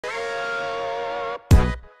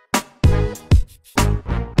Hey,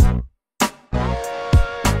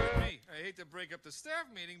 I hate to break up the staff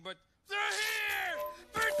meeting, but they're here!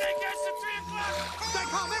 Birthday guests at 3 o'clock! Stay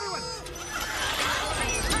calm, everyone!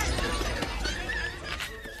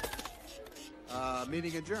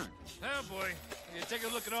 Meeting adjourned. Oh boy, you take a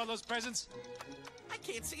look at all those presents? I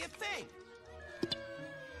can't see a thing.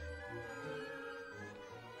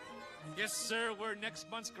 Yes, sir, we're next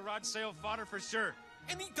month's garage sale fodder for sure.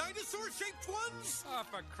 Any dinosaur-shaped ones? Oh,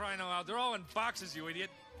 for crying out loud, they're all in boxes, you idiot.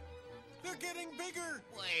 They're getting bigger.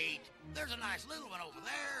 Wait, there's a nice little one over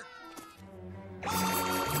there.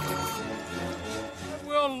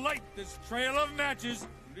 We'll light this trail of matches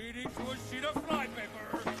leading to a sheet of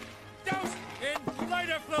flypaper. Doused in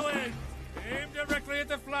lighter fluid. Aim directly at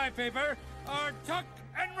the flypaper. Or tuck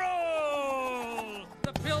and roll.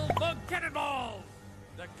 The pill bug cannonball.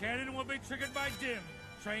 The cannon will be triggered by Dim,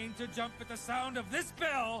 trained to jump at the sound of this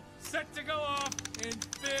bell, set to go off in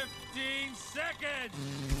 15 seconds.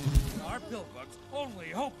 Our pillbug's only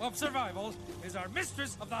hope of survival is our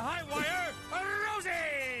mistress of the high wire,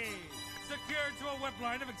 Rosie! Secured to a web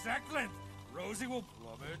line of exact length, Rosie will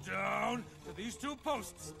plummet down to these two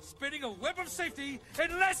posts, spinning a web of safety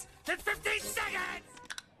in less than 15 seconds!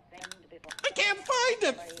 I can't find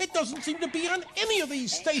it. It doesn't seem to be on any of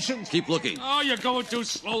these stations. Keep looking. Oh, you're going too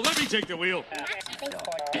slow. Let me take the wheel.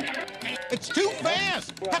 It's too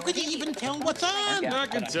fast. How could you even tell what's on? I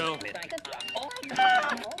can tell. There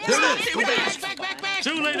it is. Go back. Back.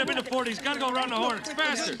 Too late, I'm in the 40s. Gotta go around the horn. It's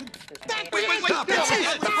faster. Wait. Stop.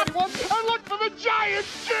 I look for the giant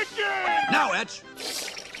chicken. Now, Etch.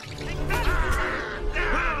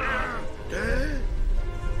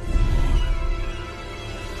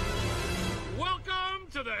 Welcome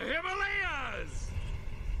to the Himalayas!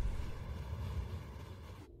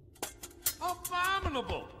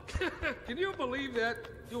 Abominable! Can you believe that?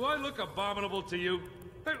 Do I look abominable to you?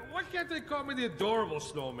 Hey, why can't they call me the adorable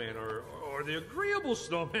snowman or the agreeable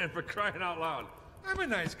snowman, for crying out loud? I'm a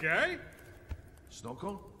nice guy. Snow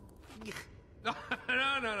cone? No,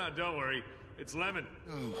 don't worry. It's lemon.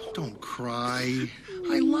 Oh, don't cry.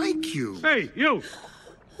 I like you. Hey, you!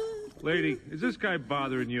 Lady, is this guy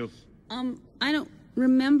bothering you? I don't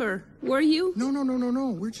remember. Were you? No.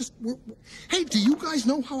 We're Hey, do you guys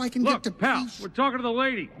know how I can Look, get to pal, peace? we're talking to the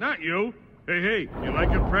lady, not you. Hey, you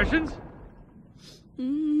like impressions?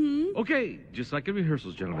 Mm-hmm. Okay, just like in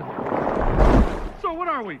rehearsals, gentlemen. So what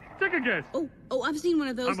are we? Take a guess. Oh, I've seen one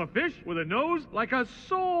of those. I'm a fish with a nose like a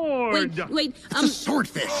sword. Wait, It's a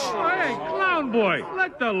swordfish. Oh, hey, clown boy,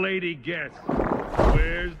 let the lady guess.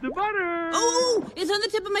 Where's the butter? Oh, it's on the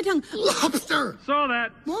tip of my tongue. Lobster. Saw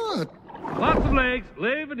that. What? Lots of legs,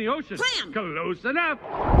 live in the ocean. Clam. Close enough.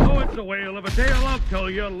 Oh, it's a whale of a tail, I'll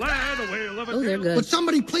tell you, lad, a whale of a tail. Oh, they're good. Would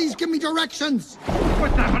somebody please give me directions?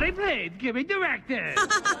 What's the honey blade? Give me directions.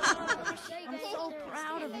 I'm so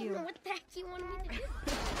proud of you. What the heck you want me to do?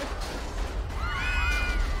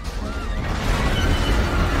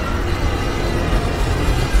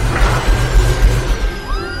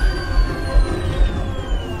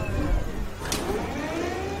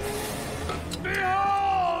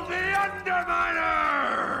 Behold the Underminer!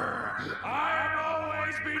 I am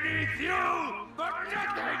always beneath you, but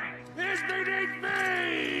nothing is beneath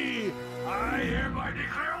me! I hereby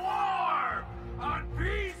declare war on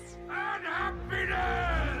peace and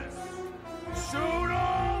happiness! Soon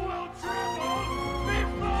all will tremble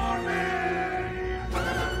before me!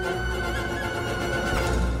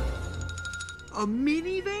 A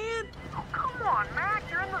minivan? Oh, come on, Mac.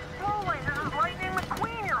 You're in the slow lane. This is Lightning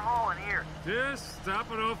McQueen you're hauling here. Just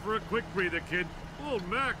stopping off for a quick breather, kid. Old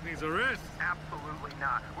Mac needs a rest. Absolutely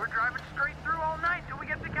not. We're driving straight through all night till we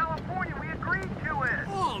get to California. We agreed to it.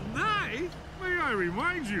 All night? May I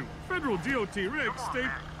remind you, federal DOT rigs Come on, stay...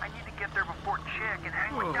 Mac. I need to get there before Chick and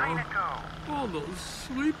hang with Dynaco. All those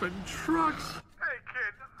sleeping trucks. Hey,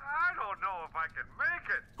 kid, I don't know if I can make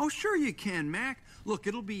it. Oh, sure you can, Mac. Look,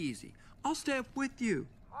 it'll be easy. I'll stay up with you.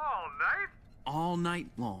 All night? All night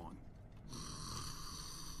long.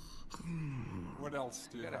 What else,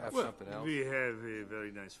 dude? Gotta have something else. We have a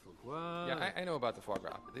very nice foie gras. Yeah, I know about the foie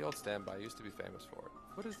gras. The old standby used to be famous for it.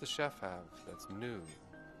 What does the chef have that's new?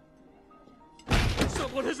 So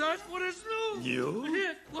what is that? What is new? You?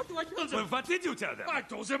 Yes. What do I tell them? Well, what did you tell them? I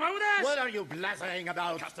told them I would ask. What are you blathering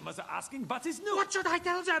about? Customers are asking what is new. What should I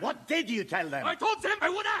tell them? What did you tell them? I told them I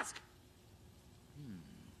would ask.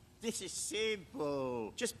 This is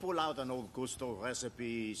simple. Just pull out an old Gusto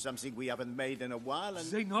recipe, something we haven't made in a while, and...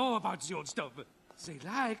 They know about the old stuff. They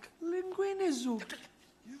like linguine soup.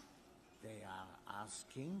 They are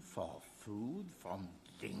asking for food from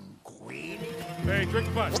Linguine? Hey, drink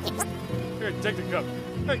the bus. Here, take the cup.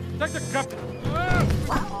 Hey, take the cup.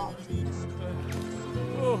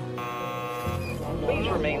 Please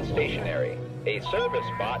remain stationary. A service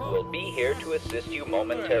bot will be here to assist you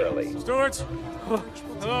momentarily. Stewards?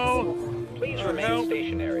 Hello? Please remain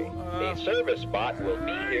stationary. A service bot will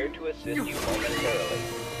be here to assist you momentarily.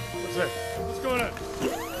 What's that? What's going on?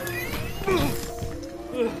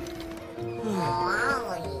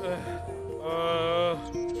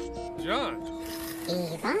 John?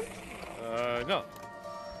 Eva? No.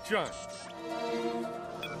 John.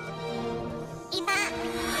 Eva?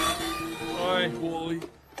 Hi, Wally.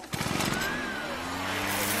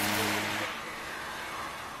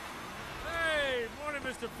 Hey, morning,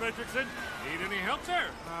 Mr. Fredrickson. Need any help, sir?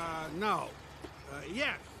 No.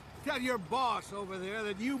 Yes. Tell your boss over there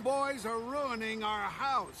that you boys are ruining our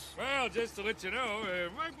house. Well, just to let you know,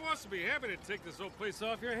 my boss will be happy to take this whole place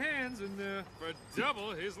off your hands and for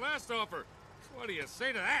double his last offer. What do you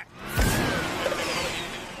say to that?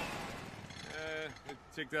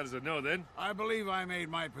 Take that as a no, then. I believe I made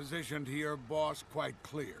my position to your boss quite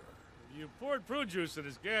clear. You poured prune juice in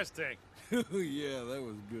his gas tank. Yeah, that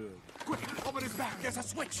was good. Quick, open his back. There's a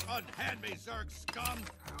switch. Unhand me, Zerg scum.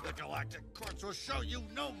 The Galactic Courts will show you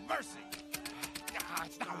no mercy.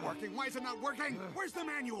 It's not working. Why is it not working? Where's the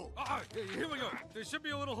manual? Here we go. There should be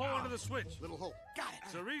a little hole under the switch. Little hole. Got it.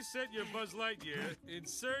 To reset your Buzz Lightyear,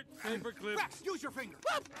 insert paperclip. Rex, use your finger.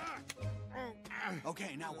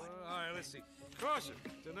 Okay, now what? All right, let's see. Caution,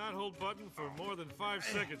 do not hold button for more than 5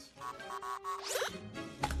 seconds.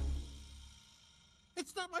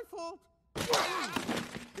 It's not my fault.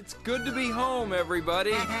 It's good to be home,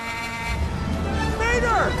 everybody.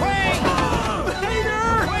 Mater! Wait!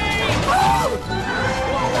 Mater! Wait!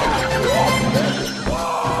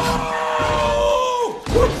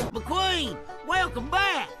 McQueen, welcome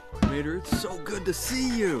back. Mater, it's so good to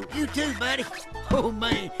see you. You too, buddy. Oh,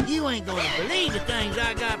 man, you ain't gonna believe the things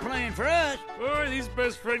I got planned for us. Boy, these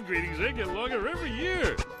best friend greetings, they get longer every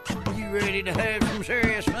year. You ready to have some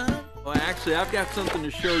serious fun? Well, actually, I've got something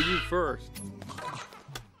to show you first.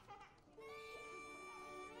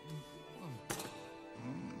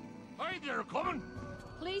 Hi there, coming.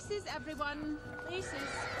 Places, everyone. Places.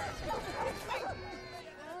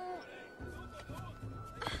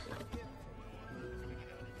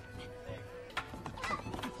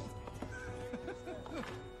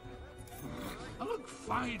 I look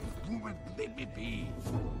fine, woman. Let me be.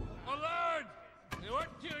 Alert! What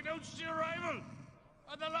do you announce the arrival?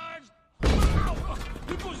 On the large...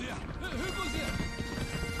 Who goes here? Who goes here?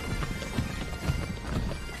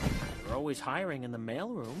 We're always hiring in the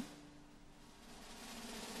mailroom.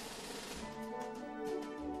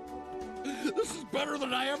 This is better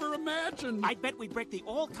than I ever imagined. I bet we break the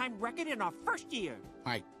all-time record in our first year.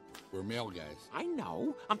 Hi, we're mail guys. I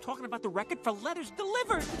know. I'm talking about the record for letters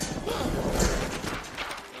delivered.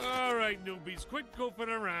 All right, newbies, quit goofing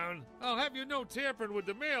around. I'll have you know tampering with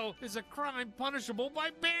the mail is a crime punishable by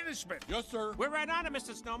banishment. Yes, sir. We're right on it,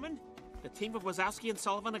 Mr. Snowman. The team of Wazowski and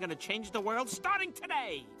Sullivan are going to change the world starting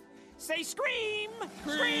today. Say scream!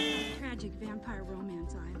 Scream! Tragic vampire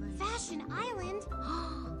romance island. Fashion Island?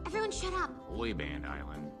 Everyone shut up. Boy band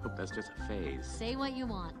island. Hope that's just a phase. Say what you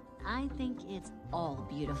want. I think it's all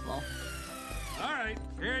beautiful. All right,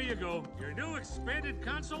 here you go. Your new expanded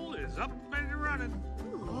console is up and running.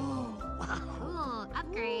 Cool.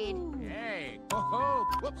 Upgrade. Hey. Oh,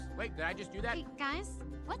 whoops. Wait, did I just do that? Hey, guys,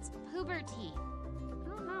 what's puberty? I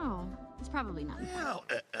don't know. It's probably not. Well,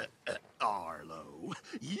 Arlo,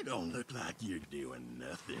 you don't look like you're doing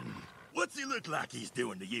nothing. What's he look like he's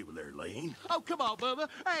doing to you, Lurleen? Oh, come on, Bubba.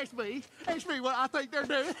 Ask me. Ask me what I think they're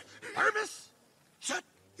doing. Hermes, shut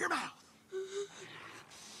your mouth.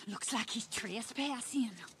 Looks like he's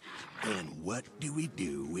trespassing. And what do we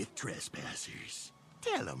do with trespassers?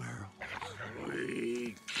 Tell him, Earl.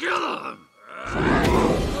 We kill him!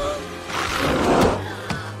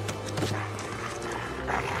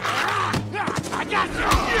 I got you!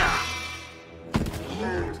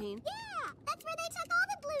 Yeah, that's where they took all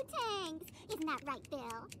the blue tangs. Isn't that right,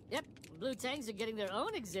 Bill? Yep, Blue Tangs are getting their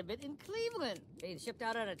own exhibit in Cleveland. Being shipped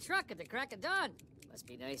out on a truck at the crack of dawn. Must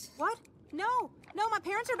be nice. What? No, my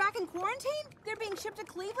parents are back in quarantine? They're being shipped to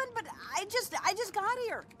Cleveland, but I just got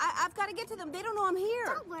here. I've got to get to them. They don't know I'm here.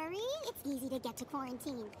 Don't worry, it's easy to get to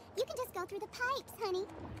quarantine. You can just go through the pipes, honey.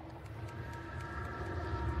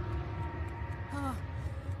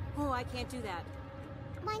 Oh, I can't do that.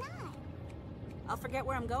 Why not? I'll forget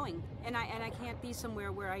where I'm going, and I can't be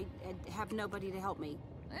somewhere where I have nobody to help me.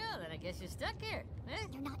 Well, then I guess you're stuck here. Eh?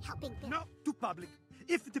 You're not helping, Bill. Not too public.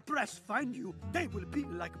 If the press find you, they will be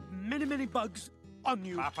like many bugs on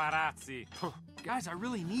you. Paparazzi. Guys, I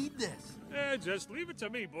really need this. Just leave it to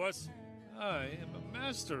me, boss. I am a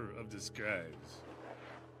master of disguise.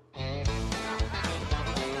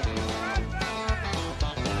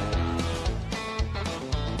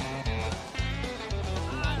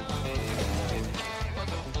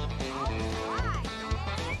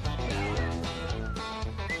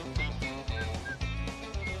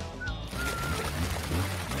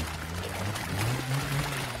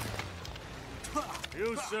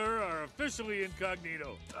 sir, are officially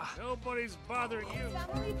incognito. Nobody's bothering you.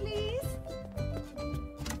 Family, please.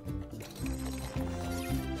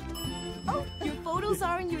 Oh, your photos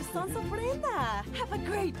are in your son's ofrenda. Have a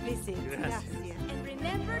great visit. Gracias. And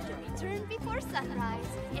remember to return before sunrise.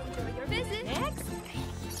 Enjoy your visit. Next.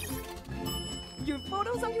 Your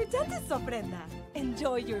photos are your dentist's ofrenda.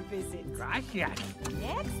 Enjoy your visit. Gracias.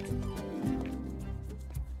 Next.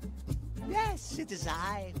 Yes, it is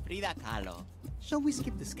I, Frida Kahlo. So we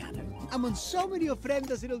skip the scanner. I'm on so many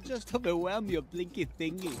ofrendas it'll just overwhelm your blinky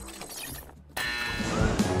thingy.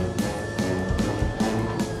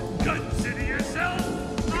 Consider yourself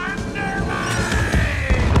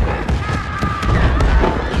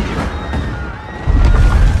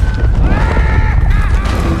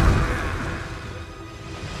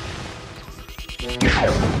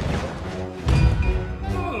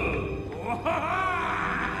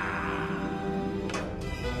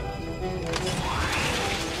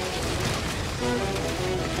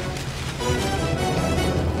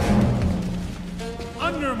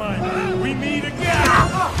Underminer, we meet again!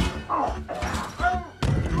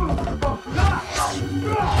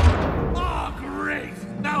 Oh, great!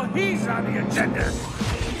 Now he's on the agenda!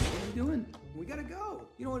 What are you doing? We gotta go.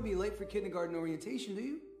 You don't want to be late for kindergarten orientation, do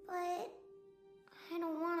you? But I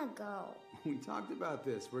don't want to go. We talked about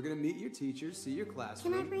this. We're gonna meet your teachers, see your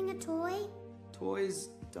classroom. Can I bring a toy? Toys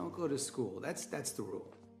don't go to school. That's the rule.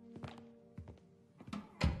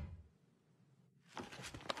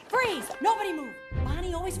 Freeze! Nobody move!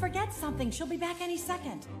 Bonnie always forgets something. She'll be back any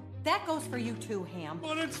second. That goes for you too, Ham.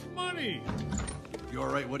 But it's money! You all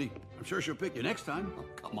right, Woody? I'm sure she'll pick you next time. Oh,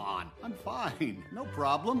 come on. I'm fine. No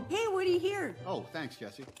problem. Hey, Woody, here. Oh, thanks,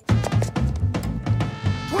 Jesse.